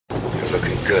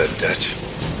good, Dutch?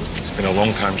 It's been a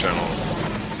long time, General.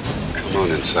 Come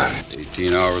on inside.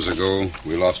 18 hours ago,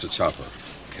 we lost a chopper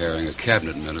carrying a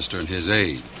cabinet minister and his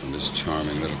aide from this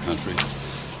charming little country.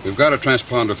 We've got a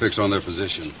transponder fix on their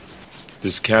position.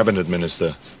 This cabinet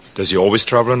minister, does he always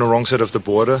travel on the wrong side of the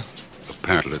border?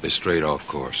 Apparently they strayed off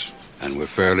course, and we're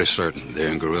fairly certain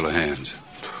they're in guerrilla hands.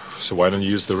 So why don't you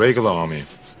use the regular army?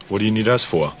 What do you need us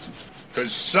for?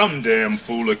 'Cause some damn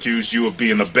fool accused you of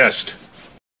being the best.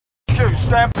 Shoot,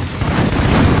 stand.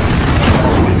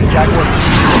 Jaguar,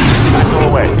 back door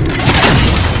away.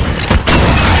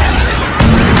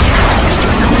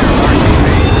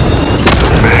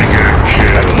 Mega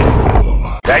kill.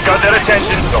 That got their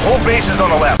attention. The whole base is on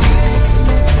the left.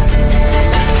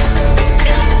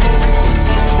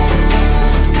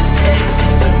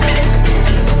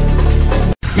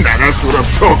 Now that's what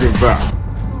I'm talking about.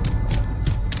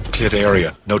 Clear the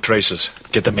area. No traces.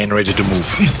 Get the men ready to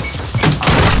move.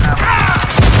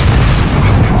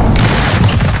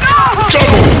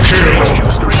 Double kill!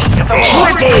 Triple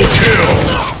kill!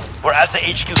 We're at the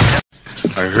HQ.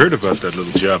 I heard about that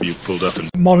little job you pulled off in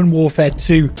Modern Warfare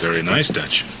 2. very nice,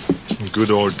 Dutch.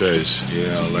 Good old days.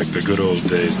 Yeah, like the good old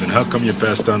days. Then how come you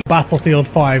passed on? Battlefield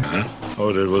 5. Huh?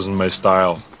 Oh, that wasn't my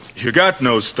style. You got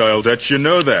no style, Dutch. You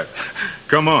know that.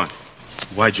 Come on.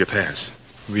 Why'd you pass?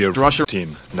 We are a Russia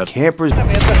team, not Campers. Down.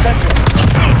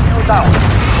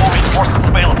 More reinforcements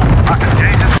available.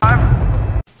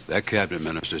 That cabinet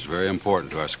minister is very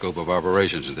important to our scope of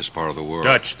operations in this part of the world.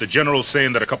 Dutch, the general's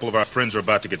saying that a couple of our friends are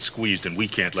about to get squeezed, and we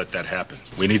can't let that happen.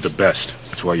 We need the best.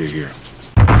 That's why you're here.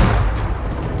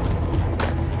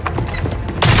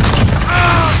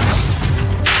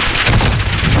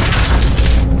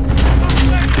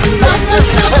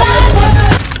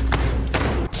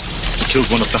 Killed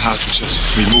one of the hostages.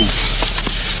 We move.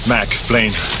 Mac,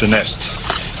 Blaine, the nest.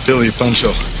 Billy,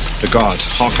 Pancho, the guard.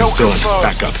 Hawkins, Dylan,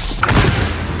 back up.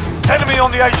 Enemy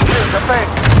on the HQ. Defend.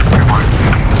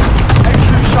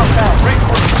 HQ shut down.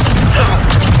 Regroup.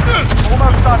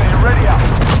 Almost done here. Ready up.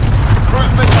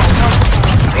 Cruise missile.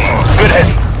 Good hit.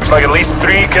 Looks like at least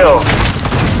 3 kills.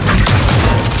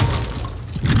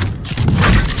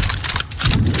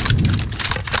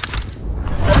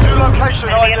 New location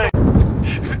ID.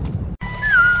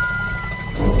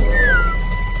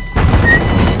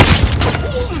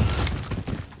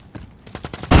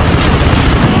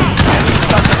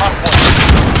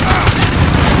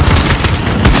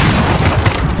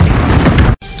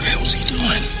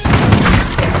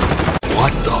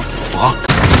 What the fuck?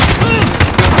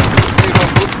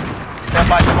 Stand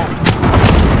by for movement.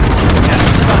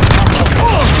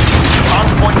 On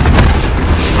point.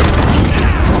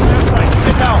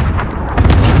 Get down.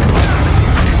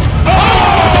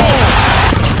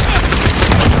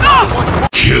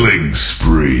 Killing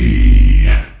spree.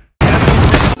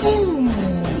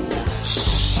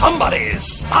 Somebody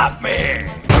stop me!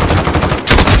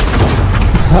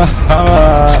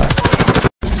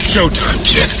 Showtime,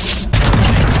 kid.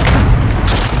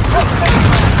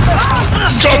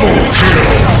 Double kill.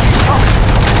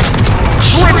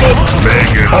 Triple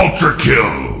mega ultra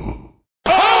kill.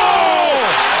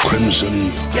 Crimson.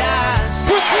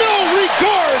 With no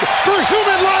regard for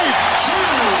human life.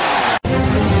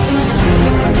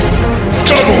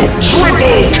 Double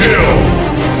triple kill.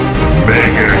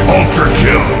 Mega ultra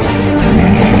kill.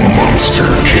 Monster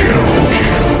kill.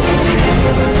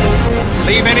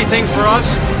 Leave anything for us?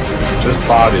 Just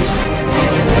bodies.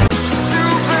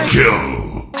 Kill.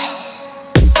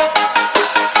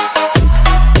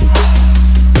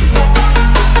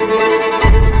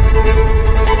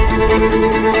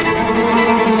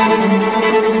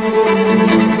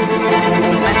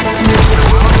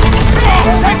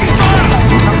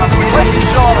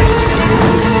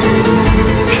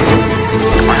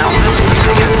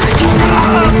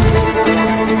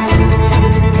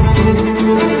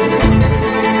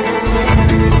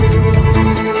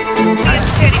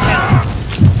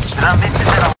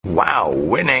 Wow,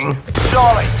 winning.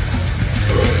 Charlie!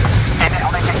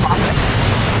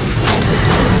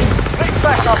 Pick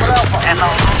back up at Alpha.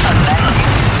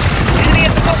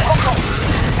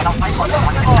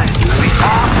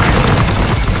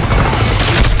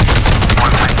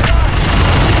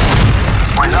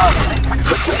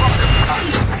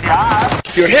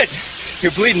 You're hit.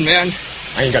 You're bleeding, man.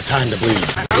 I ain't got time to bleed.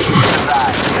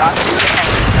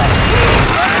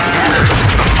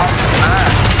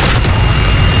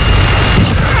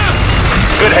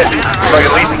 Good hit. Looks like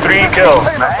at least 3 kills.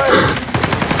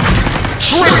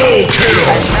 Triple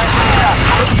kill.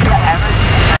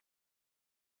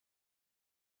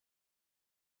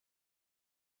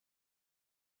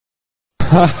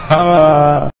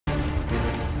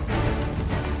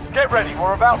 Get ready,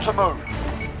 we're about to move.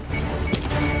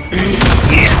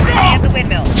 At the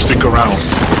windmill. Stick around.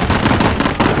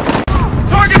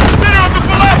 Target the center of the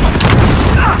falafel!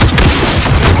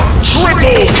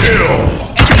 Triple kill!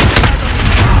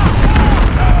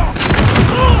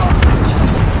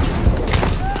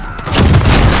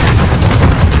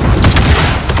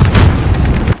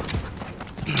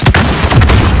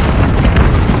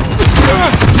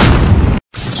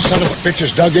 Son of a bitch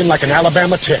is dug in like an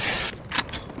Alabama tick.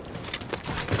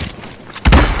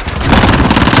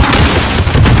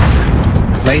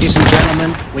 Ladies and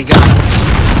gentlemen, we got it.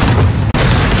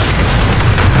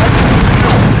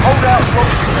 Hold out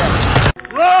close to them.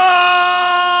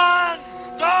 Run!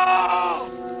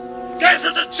 Go! Get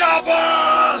to the chopper!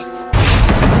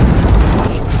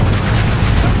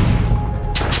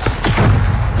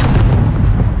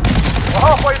 We're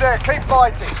halfway there, keep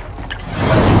fighting.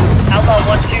 Outlaw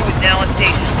 1-2 is now on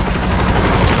station.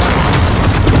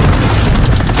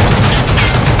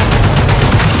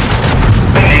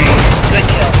 Good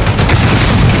kill.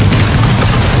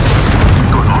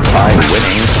 By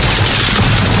winning.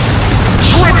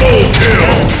 Triple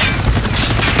kill!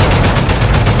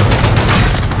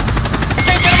 I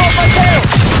can't get him off my tail!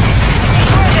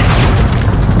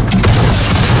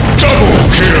 Double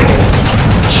kill!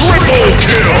 Triple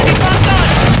kill!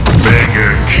 Mega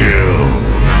kill!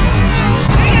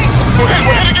 We're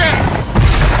hit again!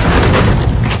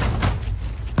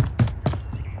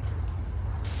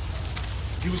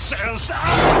 You cells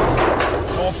out!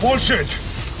 It's all bullshit!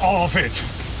 All of it!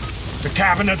 The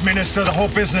cabinet minister, the whole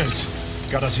business.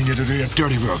 Got us in here to do your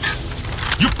dirty work.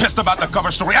 You pissed about the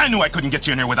cover story. I knew I couldn't get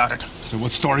you in here without it. So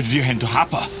what story did you hand to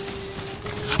Hopper?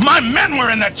 My men were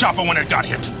in that chopper when it got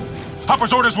hit.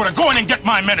 Hopper's orders were to go in and get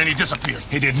my men, and he disappeared.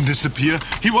 He didn't disappear.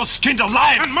 He was skinned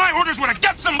alive! And my orders were to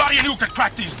get somebody in who could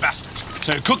crack these bastards.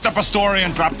 So you cooked up a story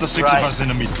and dropped the six Right. of us in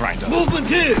a meat grinder. Movement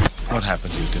here! What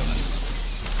happened to you,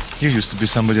 Dylan? You used to be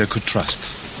somebody I could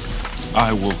trust.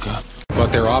 I woke up.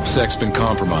 But their OPSEC's been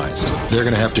compromised. They're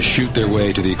gonna have to shoot their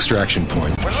way to the extraction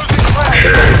point. We're losing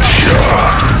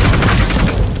ground.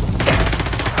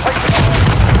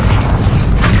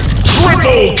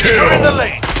 Triple kill! We're in the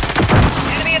lead.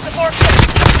 Enemy at the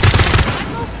forklift.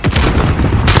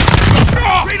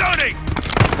 Reloading!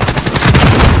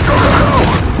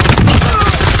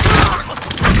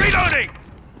 Reloading!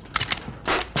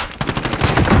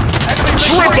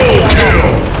 Triple kill!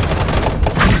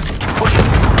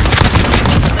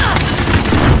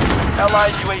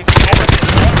 Allied UAV.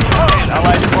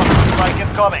 Allied squadron strike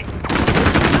incoming.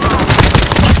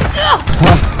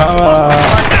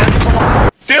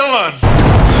 Dylan!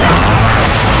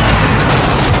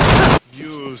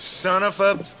 You son of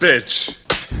a bitch!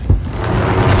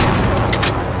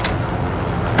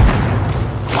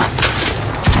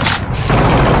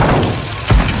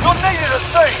 You're needed at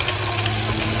sea.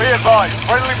 Be advised,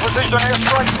 friendly precision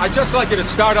airstrike. I'd just like you to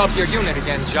start off your unit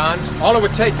again, John. All it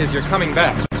would take is your coming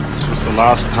back. This was the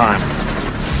last time.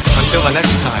 Until the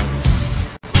next time.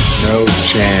 No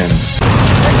chance.